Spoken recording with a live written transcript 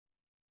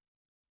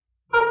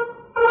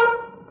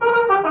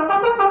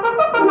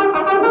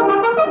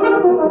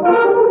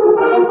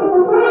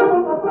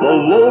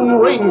Lone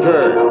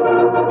Ranger.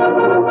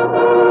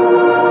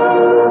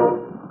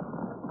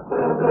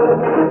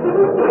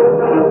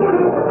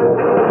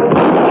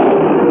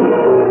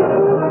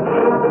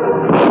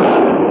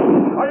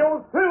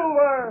 Hi-yo,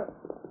 Silver!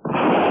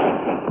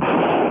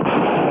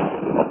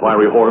 A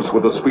fiery horse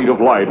with the speed of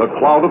light, a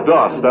cloud of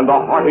dust, and a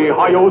hearty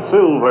Hi-yo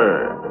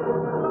Silver.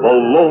 The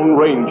Lone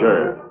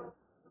Ranger.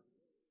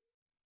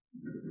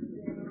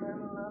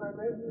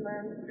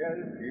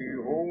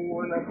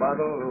 A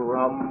bottle of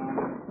rum.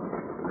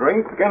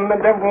 Drink and the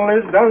devil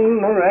has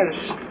done the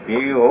rest.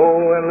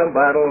 Yee-ho, and a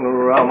bottle of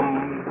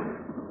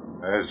rum.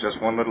 There's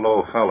just one little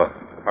old fella.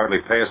 Hardly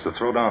pay us to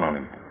throw down on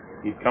him.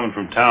 He's coming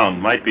from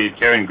town. Might be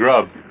carrying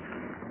grub.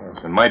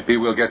 Yes, it might be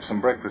we'll get some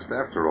breakfast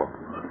after all.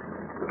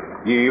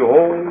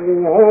 Yee-ho,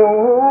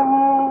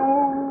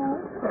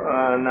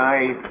 and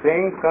I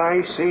think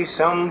I see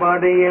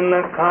somebody in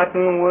the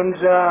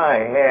cottonwoods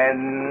ahead.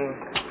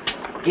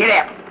 Get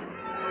up!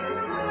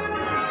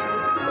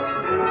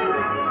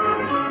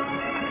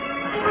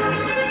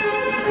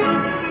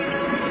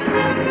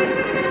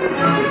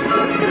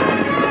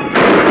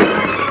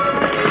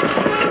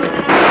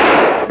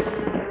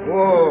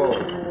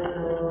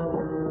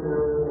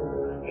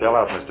 Shell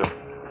out, mister.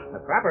 The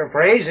proper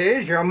phrase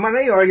is your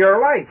money or your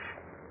life.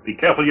 Be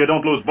careful you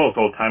don't lose both,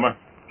 old-timer.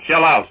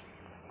 Shell out.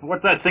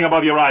 What's that thing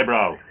above your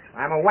eyebrow?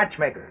 I'm a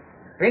watchmaker.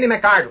 Feeney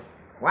McArdle.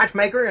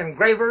 Watchmaker,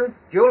 engraver,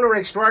 jeweler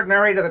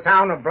extraordinary to the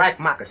town of Black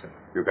Moccasin.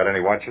 You got any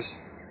watches?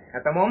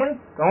 At the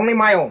moment, only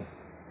my own.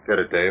 Get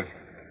it, Dave.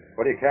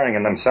 What are you carrying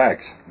in them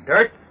sacks?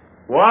 Dirt.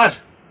 What?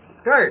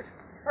 Dirt.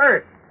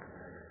 Earth.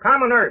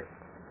 Common earth.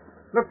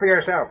 Look for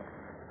yourself.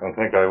 Don't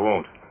think I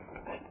won't.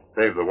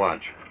 Save the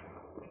watch.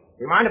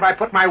 You mind if I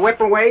put my whip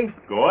away?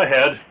 Go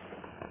ahead.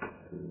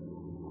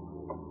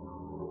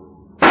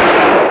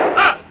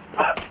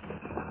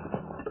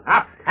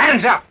 Up.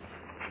 Hands up.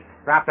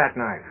 Drop that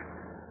knife.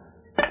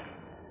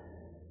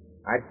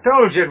 I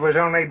told you it was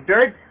only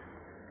dirt.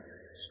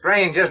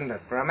 Strange, isn't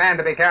it, for a man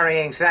to be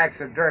carrying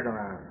sacks of dirt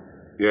around?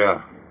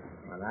 Yeah.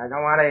 But I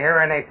don't want to hear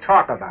any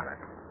talk about it.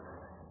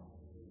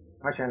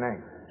 What's your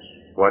name?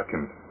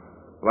 Watkin.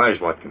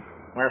 Lige Watkin.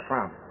 Where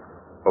from?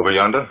 Over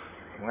yonder?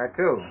 Where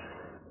to?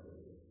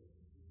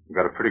 You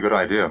got a pretty good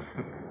idea.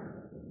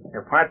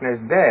 Your partner's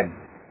dead.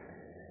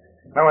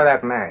 Lower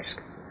that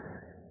mask.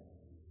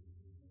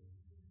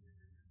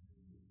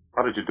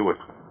 How did you do it?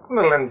 A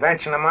little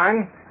invention of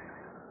mine.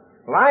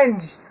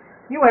 Lige,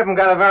 you haven't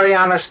got a very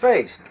honest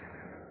face.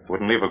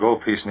 Wouldn't leave a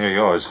gold piece near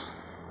yours.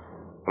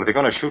 Well, if you're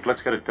going to shoot,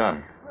 let's get it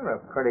done. You're a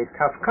pretty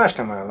tough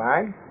customer,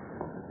 Lige.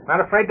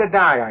 Not afraid to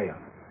die, are you?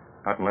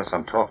 Not unless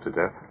I'm talked to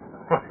death.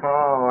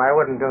 Oh, I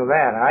wouldn't do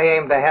that. I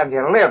aim to have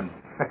you live.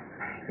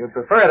 You'd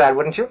prefer that,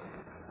 wouldn't you?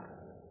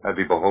 I'd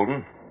be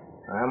beholden.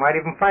 I might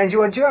even find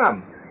you a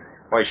job.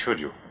 Why should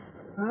you?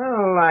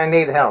 Well, I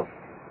need help.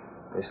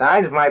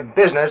 Besides, my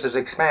business is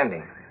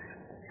expanding.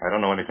 I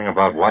don't know anything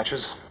about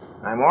watches.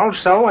 I'm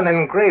also an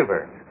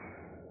engraver.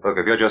 Look,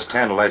 if you're just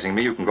tantalizing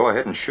me, you can go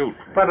ahead and shoot.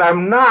 But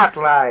I'm not,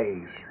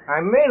 Lige. I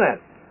mean it.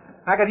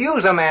 I could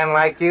use a man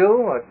like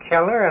you, a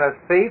killer and a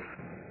thief.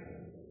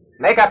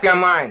 Make up your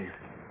mind.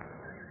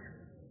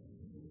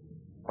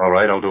 All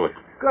right, I'll do it.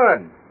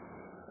 Good.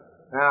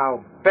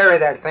 Now, bury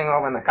that thing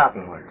over in the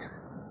cottonwoods.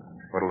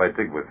 What'll I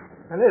dig with?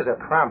 It is a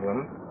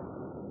problem.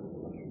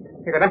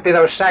 You could empty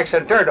those sacks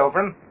of dirt over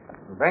them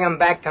and bring them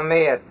back to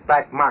me at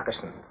Black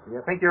Moccasin. Do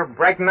you think you're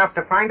bright enough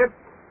to find it?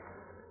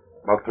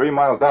 About 3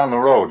 miles down the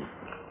road.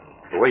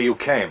 The way you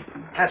came.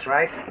 That's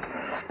right.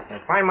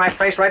 You'll find my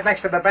place right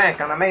next to the bank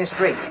on the main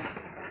street.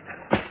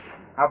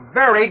 A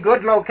very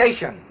good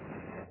location.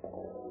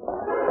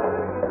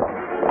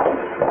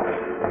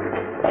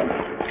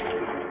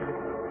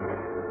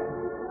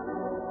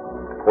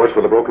 Horse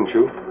with a broken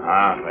shoe?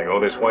 They go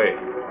this way.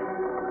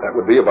 That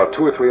would be about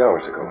 2 or 3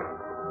 hours ago.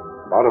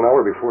 About an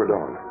hour before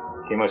dawn.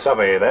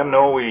 Kimasabe, them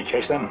know we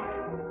chase them?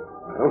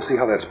 I don't see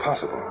how that's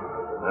possible.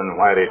 Then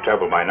why they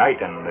travel by night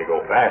and they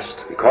go fast?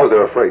 Because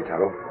they're afraid,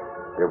 Tonto.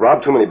 They've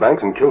robbed too many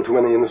banks and killed too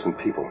many innocent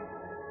people.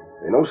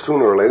 They know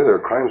sooner or later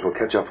their crimes will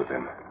catch up with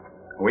them.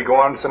 We go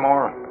on some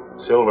more.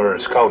 Silver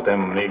and Scout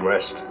them need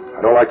rest.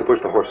 I don't like to push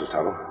the horses,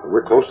 Tonto, but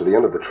we're close to the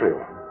end of the trail.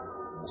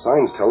 The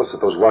signs tell us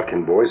that those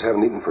Watkin boys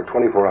haven't eaten for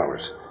 24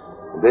 hours.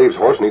 And Dave's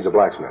horse needs a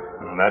blacksmith.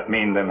 And that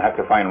means them have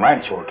to find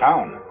ranch or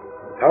town.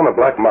 The town of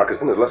Black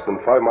Moccasin is less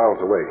than 5 miles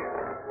away.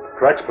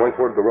 Tracks point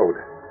toward the road.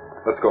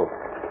 Let's go.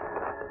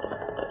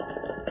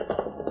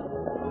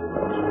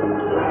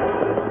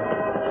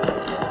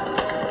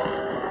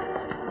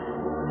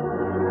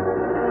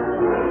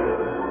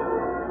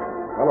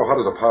 How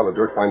does a pile of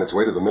dirt find its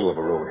way to the middle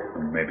of a road?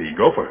 Maybe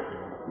gopher.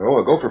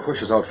 No, a gopher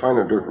pushes out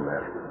finer dirt than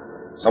that.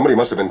 Somebody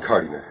must have been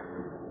carting it.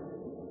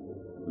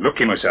 Look,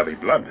 Kimasabe,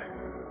 blood.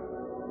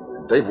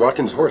 Dave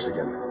Watkins' horse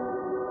again.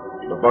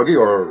 The buggy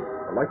or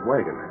a light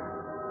wagon.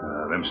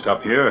 Them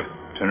stop here,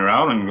 turn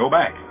around, and go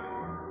back.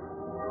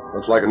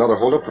 Looks like another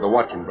holdup for the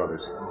Watkin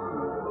brothers.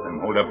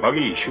 Them hold up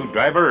buggy, shoot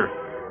driver,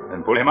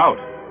 then pull him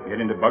out. Get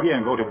in the buggy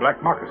and go to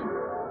Black Moccasin.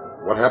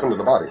 What happened to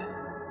the body?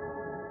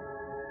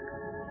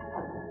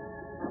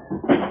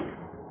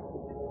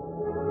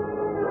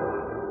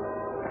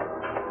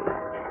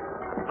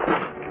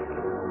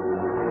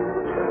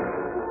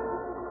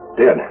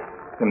 Dead.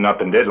 Them not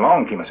been dead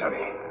long, Kimasabi.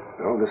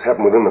 No, this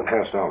happened within the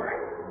past hour.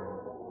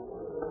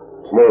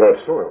 Smell that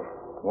soil.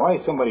 Why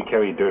somebody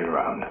carry dirt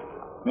around?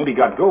 Maybe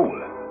got gold.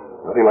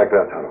 Nothing like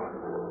that,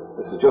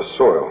 Tonto. This is just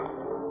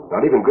soil.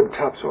 Not even good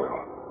topsoil.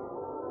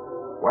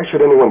 Why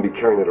should anyone be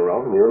carrying it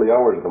around in the early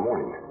hours of the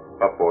morning?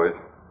 Up, boys.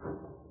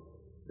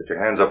 Get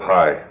your hands up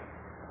high.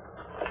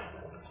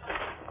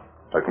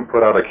 I can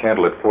put out a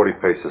candle at 40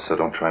 paces, so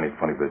don't try any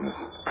funny business.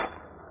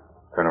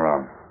 Turn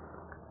around.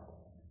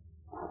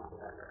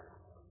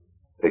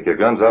 Take your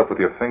guns out with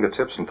your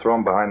fingertips and throw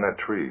them behind that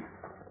tree.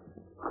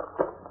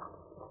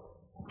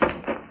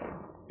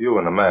 You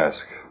in the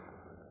mask.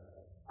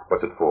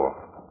 What's it for?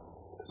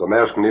 Does the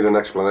mask need an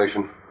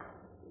explanation?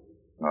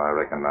 No, I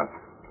reckon not.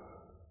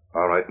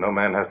 All right, no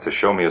man has to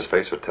show me his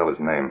face or tell his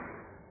name.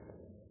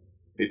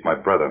 Meet my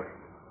brother.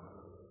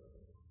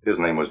 His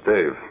name was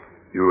Dave.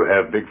 You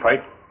have big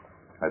fight?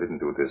 I didn't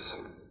do this.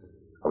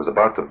 I was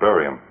about to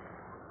bury him.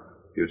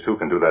 You two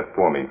can do that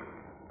for me.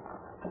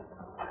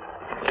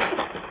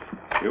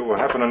 You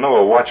happen to know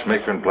a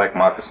watchmaker in Black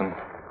Moccasin?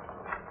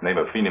 Name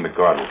of Feeney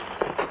McGardle.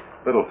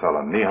 Little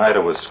fella, knee-high to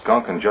a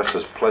skunk and just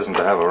as pleasant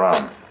to have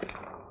around.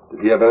 Did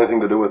he have anything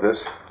to do with this?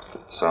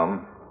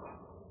 Some.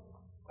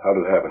 How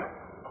did it happen?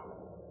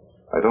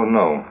 I don't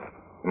know.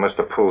 He must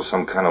have pulled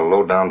some kind of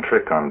low-down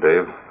trick on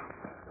Dave.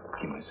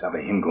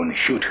 Kimasabi, him going to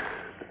shoot.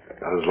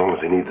 Not as long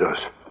as he needs us.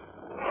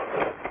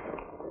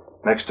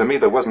 Next to me,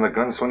 there wasn't a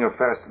gunslinger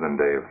faster than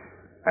Dave.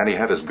 And he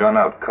had his gun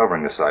out,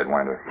 covering the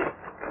sidewinder.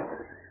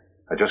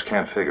 I just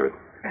can't figure it.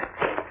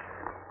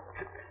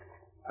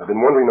 I've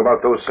been wondering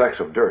about those sacks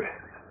of dirt.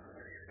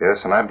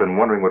 Yes, and I've been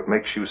wondering what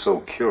makes you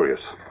so curious.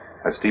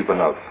 That's deep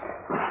enough.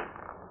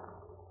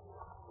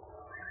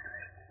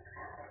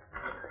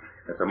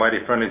 It's a mighty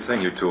friendly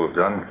thing you two have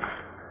done.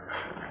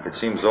 It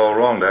seems all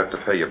wrong to have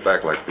to pay you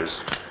back like this.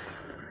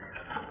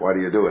 Why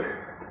do you do it?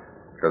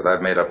 Because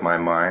I've made up my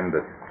mind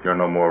that you're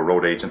no more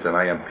road agent than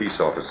I am peace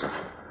officer.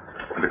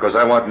 And because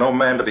I want no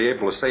man to be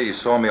able to say he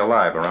saw me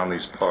alive around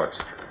these parts.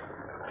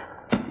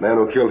 Man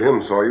who killed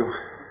him saw you.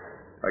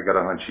 I got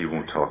a hunch he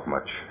won't talk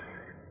much.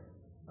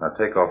 Now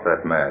take off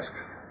that mask,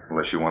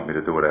 unless you want me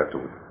to do it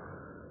afterward.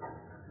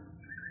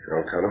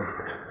 I'll tell him.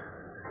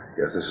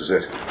 Yes, this is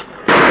it.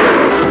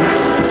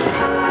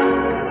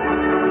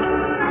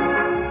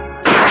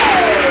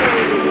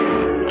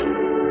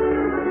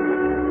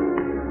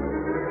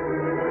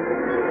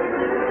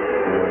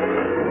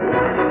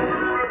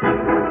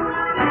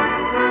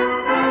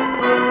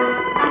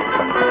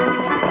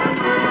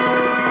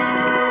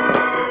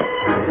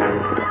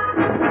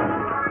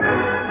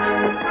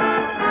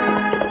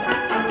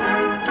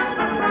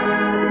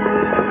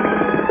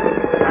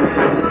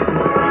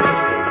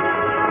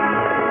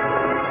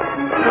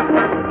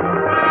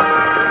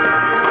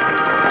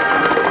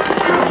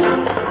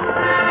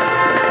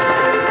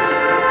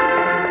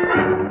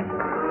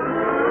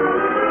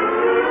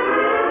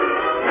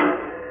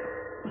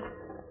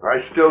 I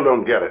still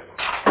don't get it.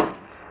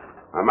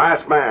 A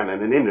masked man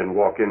and an Indian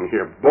walk in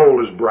here,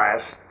 bold as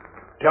brass,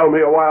 tell me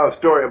a wild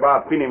story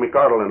about Feeney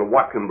McArdle and the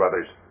Watkin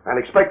brothers, and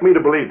expect me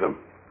to believe them.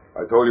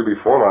 I told you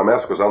before my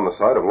mask was on the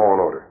side of law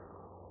and order.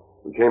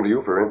 We came to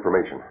you for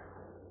information.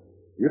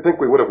 You think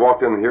we would have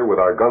walked in here with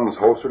our guns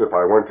holstered if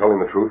I weren't telling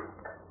the truth?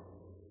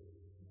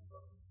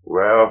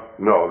 Well,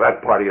 no,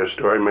 that part of your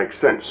story makes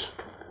sense.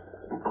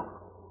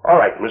 All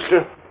right,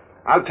 mister.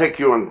 I'll take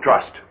you on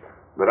trust.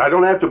 But I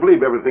don't have to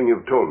believe everything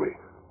you've told me.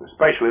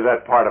 Especially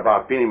that part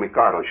about Feeney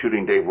McArdle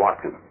shooting Dave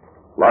Watkin.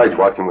 Lige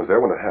Watkin was there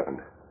when it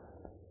happened.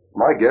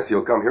 My guess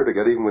he'll come here to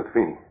get even with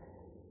Feeney.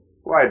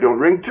 Why, don't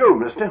ring true,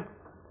 mister.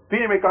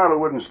 Feeney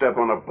McArdle wouldn't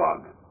step on a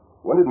bug.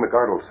 When did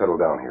McArdle settle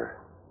down here?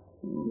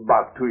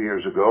 About 2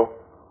 years ago.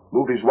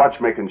 Moved his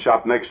watchmaking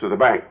shop next to the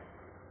bank.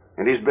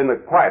 And he's been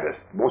the quietest,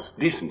 most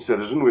decent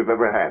citizen we've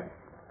ever had.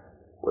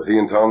 Was he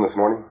in town this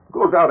morning?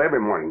 Goes out every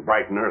morning,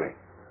 bright and early.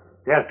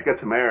 He has to get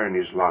some air in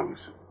his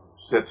lungs.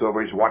 Sits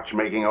over his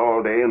watchmaking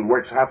all day and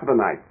works half of the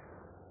night.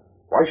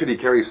 Why should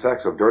he carry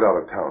sacks of dirt out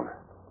of town?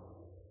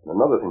 And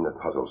another thing that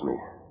puzzles me.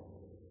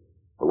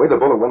 The way the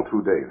bullet went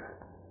through Dave.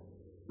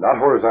 Not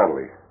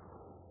horizontally,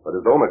 but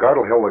as though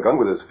McArdle held the gun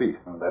with his feet.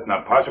 Well, that's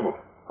not possible.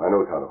 I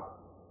know, Tonto.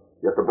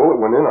 Yet the bullet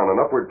went in on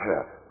an upward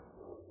path.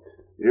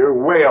 You're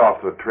way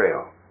off the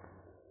trail.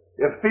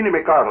 If Feeney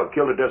McArdle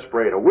killed a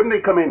desperado, wouldn't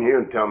he come in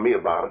here and tell me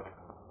about it?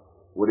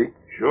 Would he?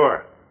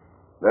 Sure.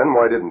 Then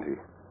why didn't he?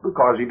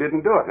 Because he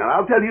didn't do it. And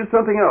I'll tell you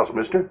something else,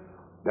 mister.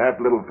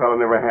 That little fella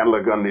never handled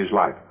a gun in his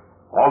life.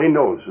 All he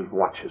knows is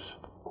watches.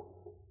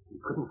 He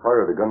couldn't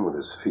fire the gun with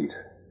his feet.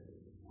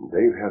 And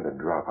Dave had the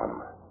drop on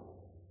him.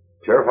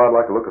 Sheriff, I'd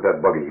like to look at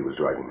that buggy he was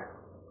driving.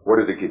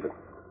 Where does he keep it?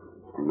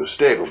 In the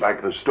stable,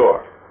 back of the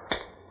store.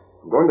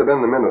 I'm going to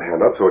bend the minute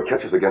hand up so it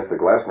catches against the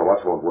glass and the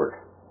watch won't work.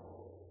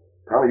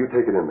 Tommy, you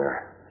take it in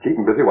there. Keep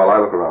him busy while I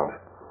look around.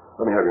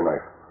 Let me have your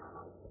knife.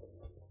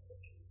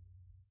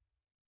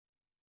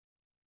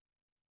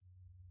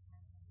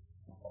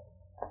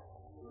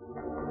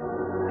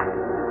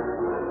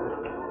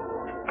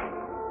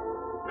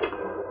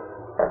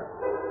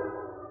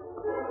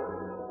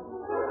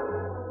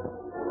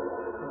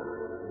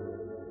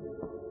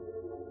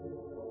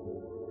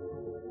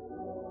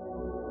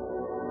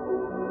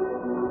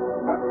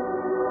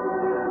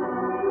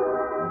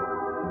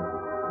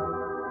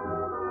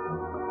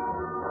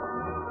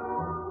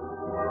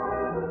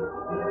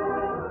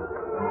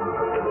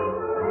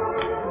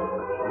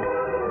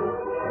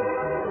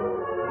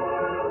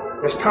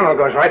 This tunnel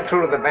goes right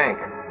through to the bank.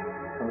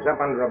 Comes up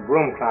under a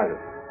broom closet,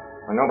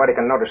 where nobody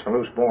can notice the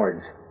loose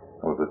boards.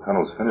 Well, if the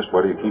tunnel's finished,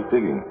 why do you keep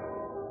digging?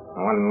 I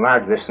want to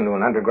enlarge this into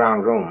an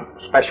underground room.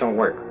 Special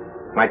work.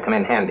 Might come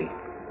in handy.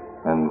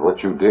 And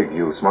what you dig,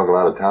 you smuggle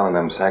out of town in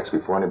them sacks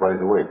before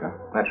anybody's awake, huh?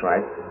 That's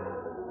right.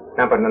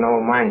 Dump it in an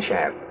old mine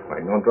shaft, where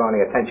it don't draw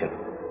any attention.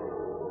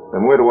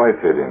 Then where do I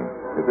fit in?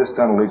 If this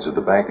tunnel leads to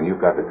the bank and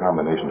you've got the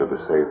combination to the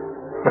safe...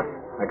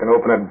 I can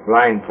open it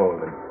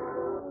blindfolded.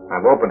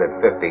 I've opened it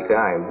 50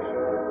 times.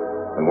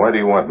 Then why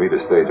do you want me to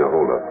stage a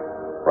holdup?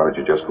 Why don't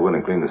you just go in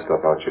and clean the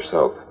stuff out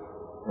yourself?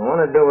 I want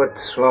to do it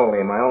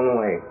slowly, my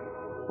own way.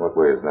 What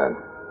way is that?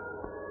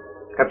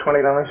 Got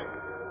 $20?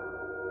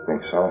 Think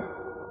so?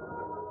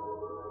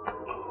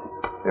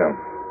 Yeah.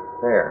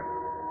 There.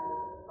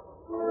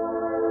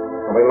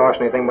 Nobody lost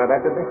anything by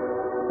that, did they?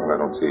 Well, I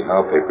don't see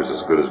how. Paper's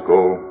as good as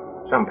gold.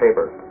 Some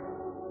paper.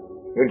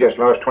 You just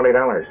lost $20.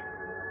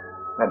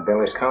 That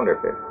bill is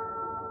counterfeit.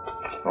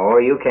 Oh,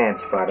 you can't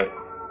spot it.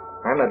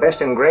 I'm the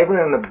best engraver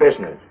in the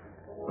business.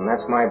 And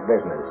that's my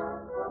business.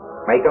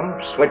 Make 'em,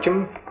 switch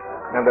 'em,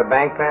 have the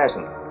bank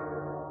passing.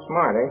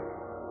 Smart, eh?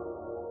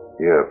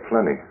 Yeah,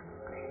 plenty.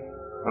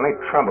 Only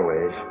trouble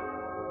is,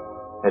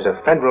 there's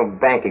a federal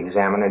bank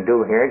examiner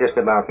due here just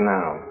about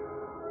now.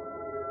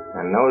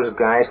 And those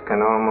guys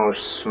can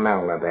almost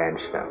smell the bad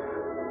stuff.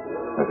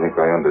 I think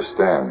I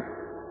understand.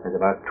 There's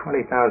about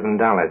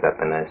 $20,000 up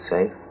in that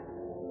safe.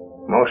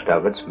 Most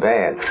of it's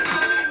bad.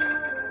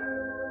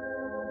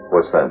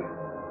 What's that?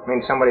 I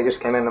mean, somebody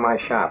just came into my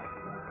shop.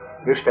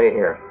 You stay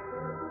here.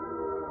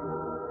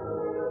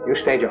 You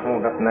stage a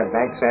hold up in that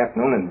bank this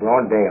afternoon in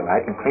broad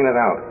daylight and clean it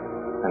out.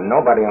 And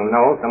nobody will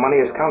know if the money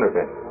is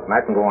counterfeit. And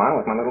I can go on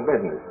with my little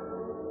business.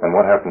 And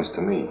what happens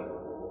to me?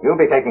 You'll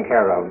be taken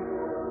care of.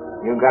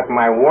 You got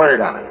my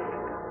word on it.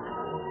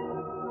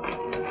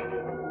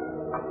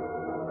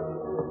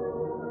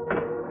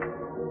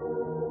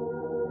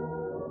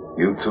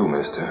 You too,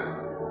 mister.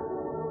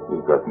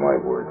 You've got my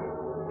word.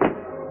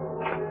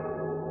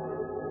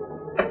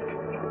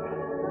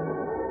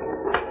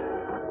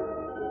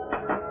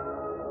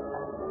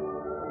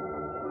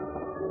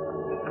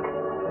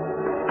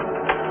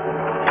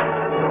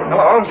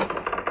 Hello.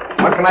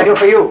 What can I do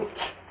for you?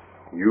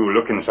 You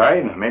look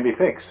inside, maybe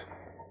fix.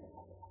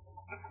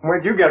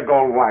 Where'd you get a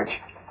gold watch?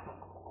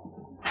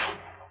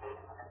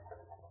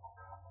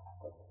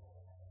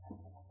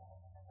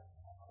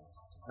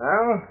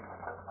 Well,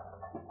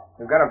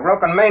 you've got a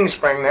broken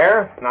mainspring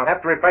there, and I'll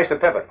have to replace the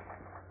pivot.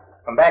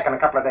 Come back in a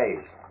couple of days.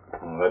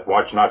 Well, that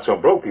watch not so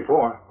broke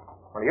before.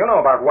 Well, you know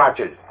about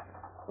watches.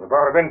 You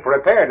brought it in for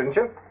repair, didn't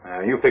you?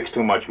 You fix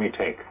too much, me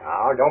take.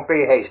 Oh, don't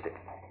be hasty.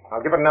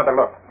 I'll give it another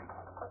look.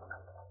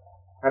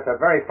 That's a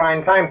very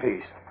fine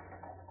timepiece.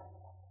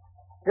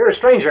 You're a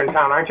stranger in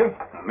town, aren't you?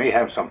 Me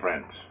have some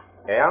friends.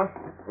 Yeah?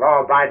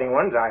 Law-abiding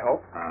ones, I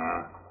hope.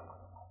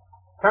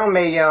 Tell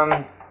me,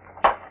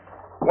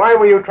 why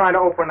were you trying to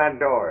open that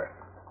door?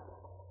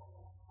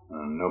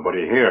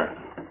 Nobody here.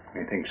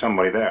 Me think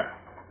somebody there.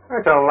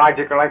 That's a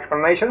logical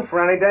explanation for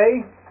any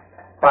day.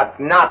 But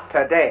not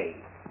today.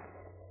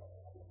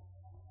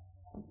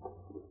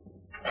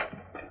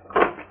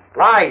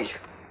 Lige,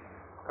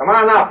 come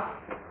on up.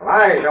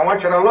 Lige, I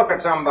want you to look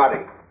at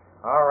somebody.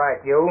 All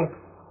right, you.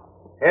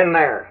 In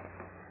there.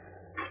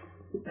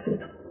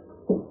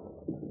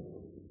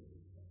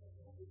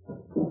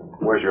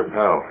 Where's your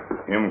pal?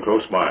 Him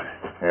close by.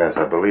 Yes,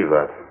 I believe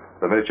that.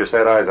 The minute you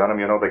set eyes on him,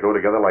 you know they go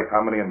together like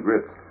hominy and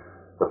grits.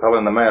 The fella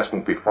in the mask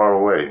won't be far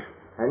away.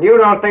 And you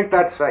don't think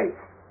that's safe?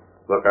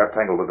 Look, I've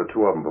tangled with the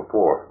two of them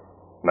before.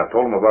 And I've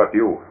told them about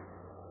you.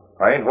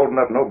 I ain't holding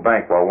up no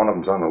bank while one of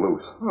them's on the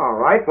loose.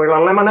 All right, we'll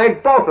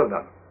eliminate both of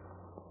them.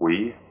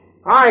 We?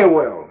 I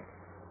will.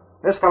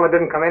 This fella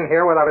didn't come in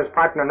here without his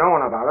partner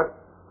knowing about it.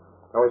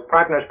 So his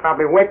partner's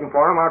probably waiting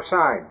for him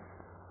outside.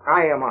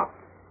 Tie him up.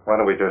 Why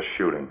don't we just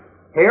shoot him?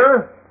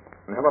 Here?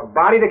 And have a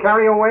body to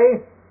carry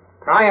away?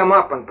 Tie him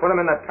up and put him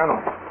in the tunnel.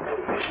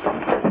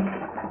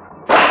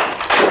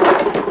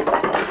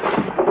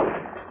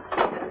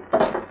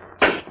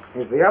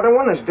 Is the other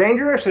one as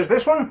dangerous as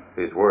this one?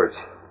 These words.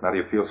 Now do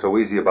you feel so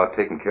easy about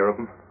taking care of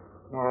him?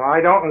 Well,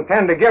 I don't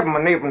intend to give him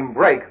an even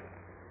break.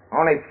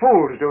 Only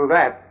fools do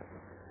that.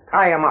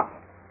 Tie him up.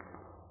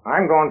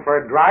 I'm going for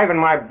a drive in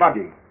my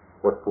buggy.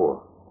 What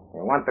for?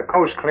 You want the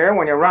coast clear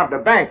when you rob the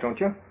bank, don't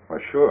you? Why,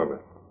 sure,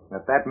 but...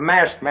 If that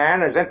masked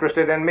man is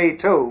interested in me,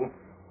 too,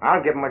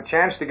 I'll give him a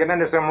chance to get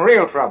into some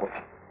real trouble.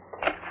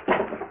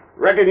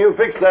 Reckon you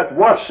fixed that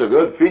watch so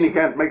good, Feeney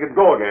can't make it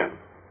go again.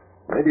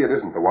 Maybe it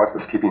isn't the watch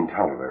that's keeping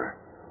Tonto there.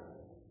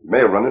 He may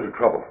have run into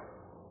trouble.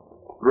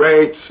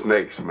 Great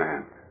snakes,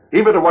 man.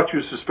 Even to what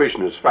you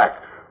suspicion is fact.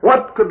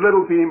 What could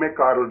little Feeney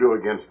McArdle do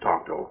against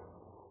Tonto?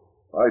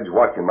 Lige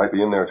Watkin might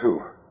be in there,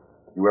 too.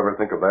 You ever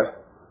think of that?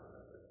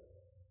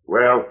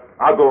 Well,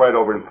 I'll go right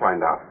over and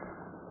find out.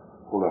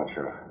 Hold on,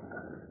 Sheriff.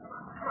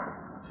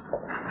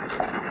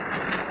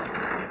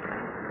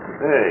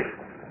 Hey,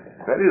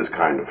 that is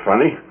kind of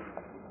funny.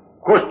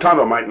 Of course,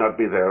 Tonto might not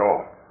be there at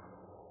all.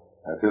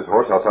 That's his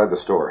horse outside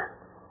the store.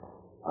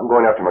 I'm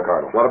going after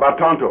McArdle. What about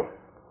Tonto?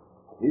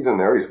 He's in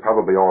there. He's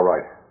probably all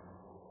right.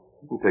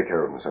 He can take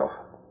care of himself.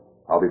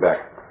 I'll be back.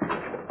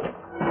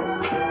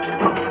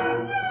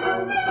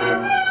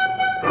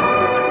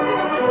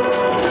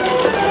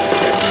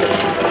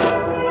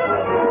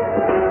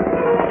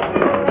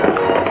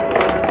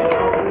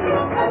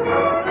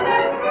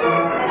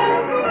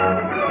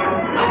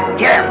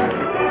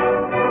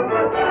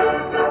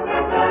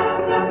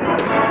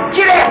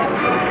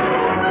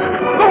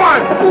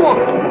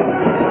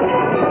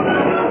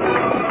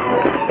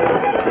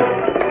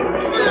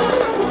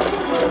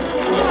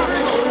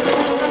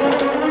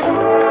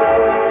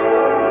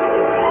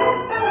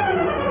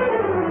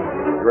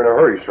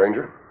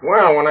 Stranger.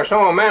 Well, when I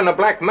saw a man in a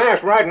black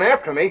mask riding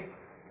after me...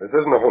 This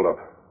isn't a holdup.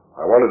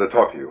 I wanted to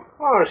talk to you.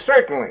 Oh,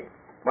 certainly.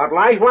 About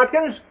Lige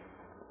Watkins?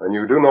 And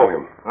you do know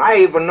him? I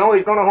even know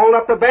he's going to hold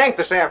up the bank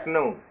this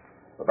afternoon.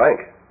 The bank?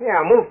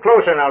 Yeah, move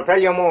closer and I'll tell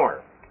you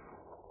more.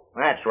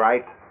 That's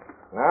right.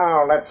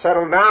 Now, let's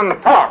settle down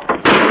and talk.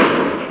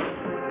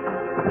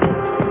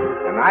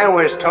 And I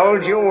was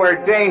told you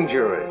were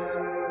dangerous.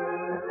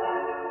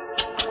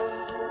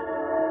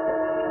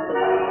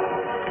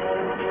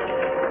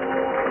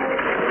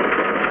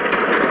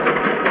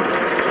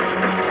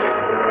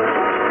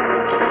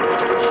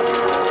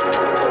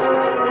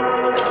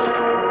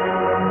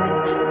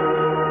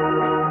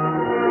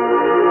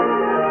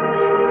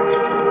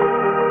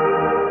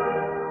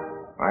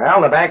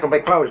 Well, the bank will be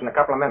closed in a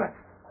couple of minutes.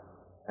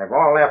 They've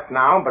all left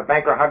now but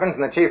Banker Huggins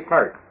and the chief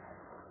clerk.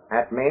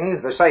 That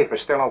means the safe is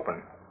still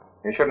open.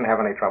 You shouldn't have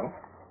any trouble.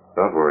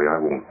 Don't worry, I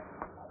won't.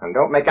 And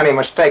don't make any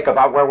mistake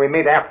about where we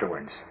meet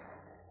afterwards.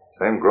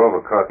 Same grove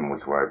of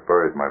cottonwoods where I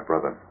buried my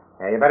brother.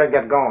 Yeah, you better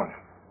get going.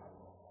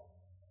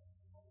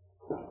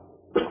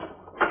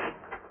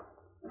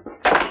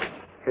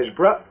 His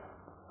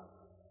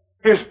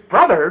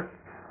brother?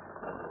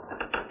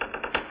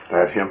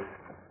 That's him.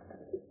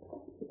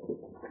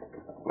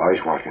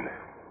 Lige Watkins.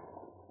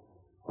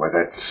 Why,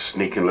 that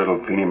sneaking little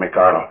Feeny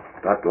McArdle.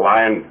 That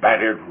lying,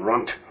 battered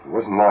runt. He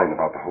wasn't lying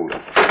about the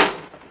holdup.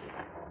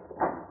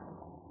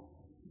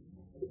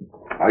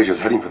 Lige's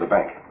heading for the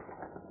bank.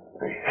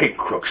 I hate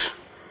crooks.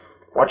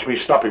 Watch me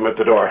stop him at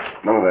the door.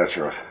 None of that,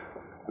 Sheriff.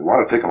 We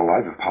want to take him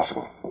alive if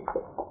possible.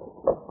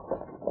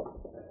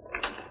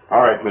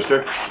 All right,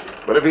 mister.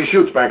 But if he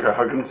shoots Banker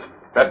Huggins,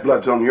 that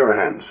blood's on your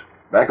hands.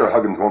 Banker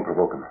Huggins won't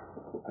provoke him.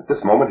 At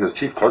this moment, his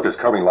chief clerk is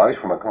covering Lige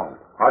from a closet.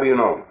 How do you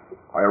know?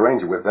 I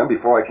arranged it with them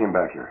before I came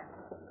back here.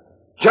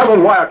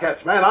 Gentlemen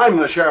Wildcats, man, I'm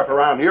the sheriff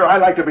around here. I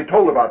like to be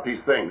told about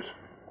these things.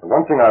 The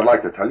one thing I'd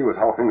like to tell you is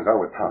how things are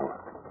with Tonto.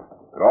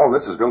 But all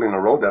this is building a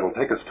road that'll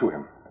take us to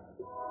him.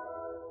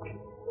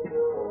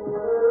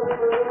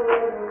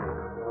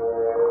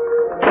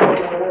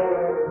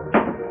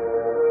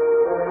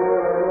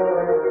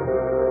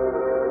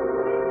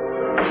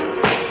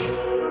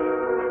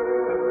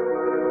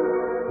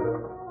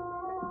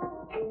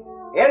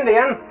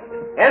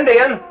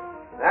 Indian,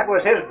 that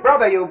was his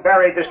brother you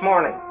buried this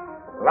morning.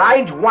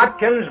 Lige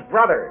Watkins'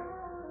 brother.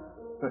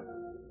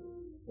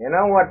 You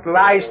know what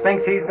Lige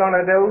thinks he's going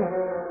to do?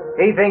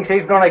 He thinks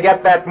he's going to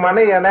get that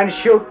money and then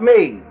shoot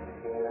me.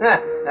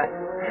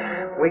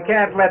 We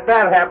can't let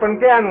that happen,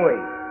 can we?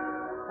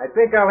 I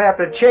think I'll have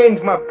to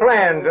change my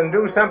plans and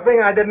do something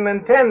I didn't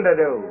intend to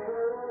do.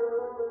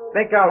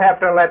 Think I'll have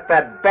to let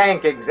that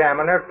bank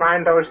examiner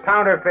find those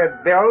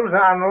counterfeit bills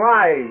on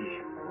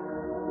Lige.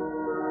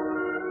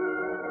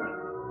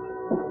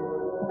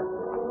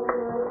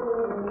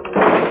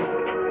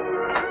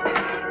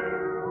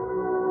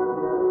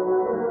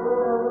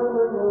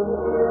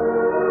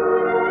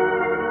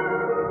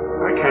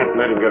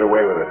 Let him get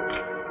away with it.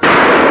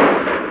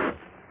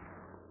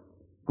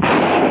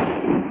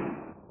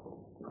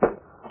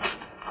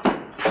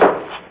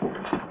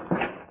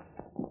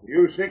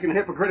 You sneaking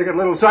hypocritical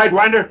little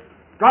sidewinder.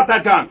 Drop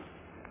that gun.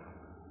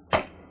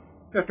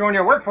 Just doing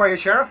your work for you,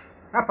 Sheriff.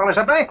 That fellow's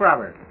a bank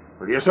robber.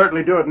 Well, you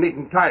certainly do it neat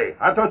and tidy.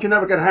 I thought you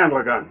never could handle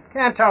a gun.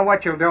 Can't tell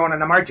what you'll do in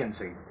an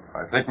emergency.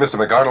 I think Mr.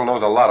 McArdle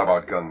knows a lot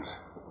about guns.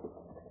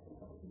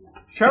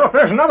 Sheriff,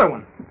 there's another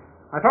one.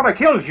 I thought I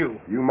killed you.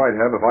 You might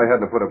have if I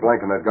hadn't put a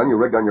blank in that gun you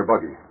rigged on your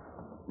buggy.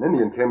 An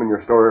Indian came in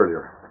your store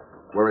earlier.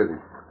 Where is he?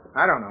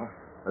 I don't know.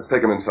 Let's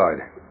take him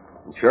inside.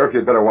 And Sheriff,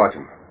 you'd better watch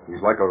him.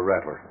 He's like a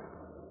rattler.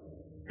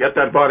 Get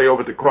that body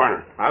over at the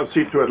corner. I'll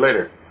see to it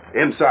later.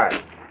 Inside.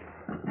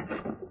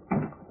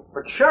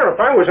 But, Sheriff,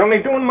 I was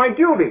only doing my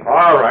duty.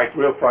 All right,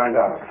 we'll find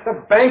out.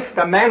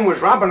 The man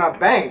was robbing a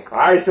bank.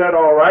 I said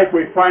all right,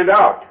 we'd find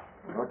out.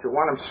 Don't you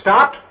want him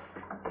stopped?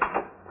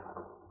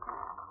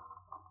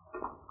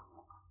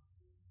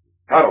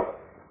 Tonto!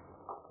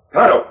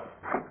 Tonto!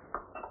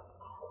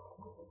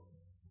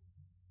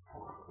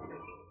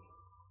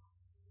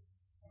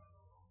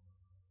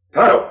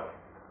 Tonto!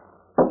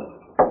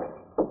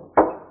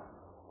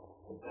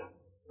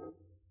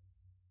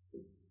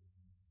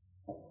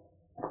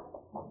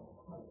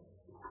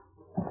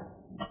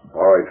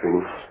 All right, Feeney.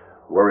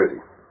 Where is he?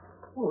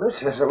 Well, this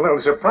is a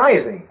little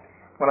surprising.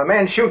 When a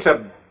man shoots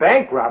a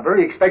bank robber,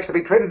 he expects to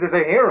be treated as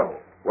a hero.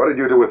 What did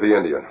you do with the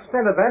Indian?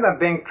 Instead of that, I'm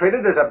being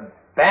treated as a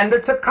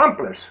bandit's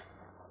accomplice.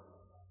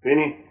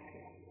 Feeney,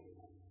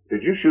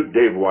 Did you shoot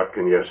Dave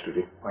Watkin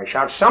yesterday? I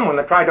shot someone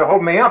that tried to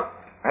hold me up.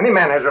 Any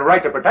man has a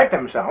right to protect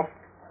himself.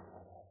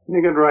 You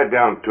get right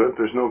down to it,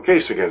 there's no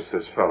case against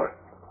this fella.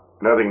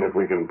 Nothing that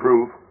we can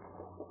prove.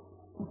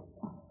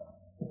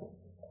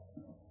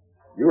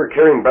 You were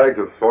carrying bags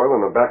of soil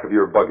in the back of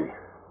your buggy.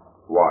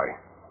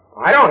 Why?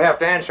 I don't have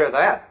to answer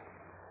that.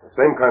 The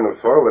same kind of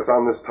soil that's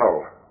on this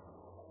towel.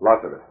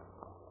 Lots of it.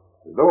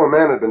 As though a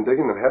man had been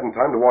digging and hadn't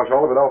time to wash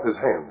all of it off his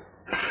hands.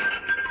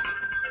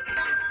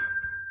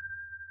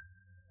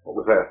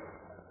 What was that?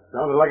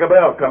 Sounded like a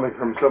bell coming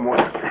from somewhere.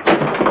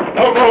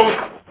 Don't move!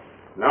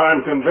 Now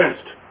I'm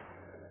convinced.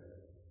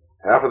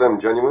 Half of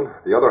them genuine,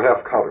 the other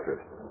half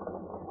counterfeit.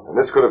 And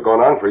this could have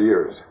gone on for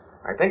years.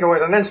 I think it was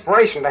an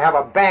inspiration to have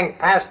a bank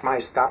past my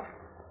stuff.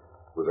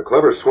 It was a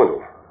clever swindle.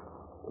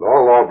 And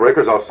all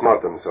lawbreakers outsmart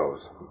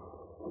themselves.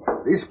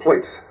 These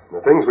plates, and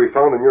the things we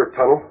found in your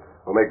tunnel,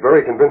 will make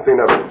very convincing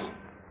evidence.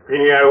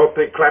 Feeney, I hope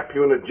they clap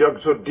you in a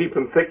jug so deep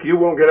and thick you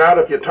won't get out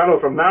of your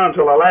tunnel from now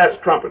until the last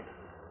trumpet.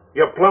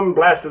 You plumb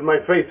blasted my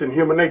faith in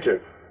human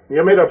nature.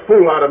 You made a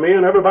fool out of me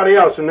and everybody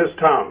else in this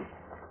town.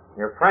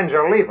 Your friends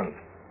are leaving.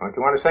 Don't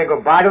you want to say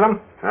goodbye to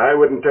them? I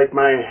wouldn't take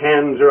my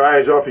hands or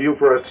eyes off of you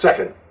for a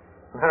second.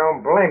 I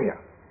don't blame you.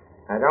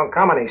 I don't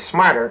come any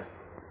smarter.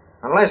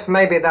 Unless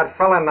maybe that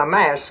fella in the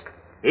mask.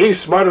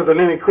 He's smarter than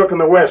any crook in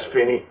the West,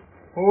 Feeney.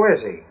 Who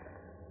is he?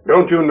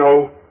 Don't you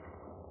know?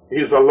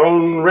 He's the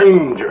Lone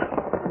Ranger.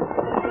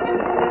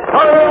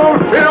 Hi-yo,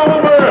 Phil!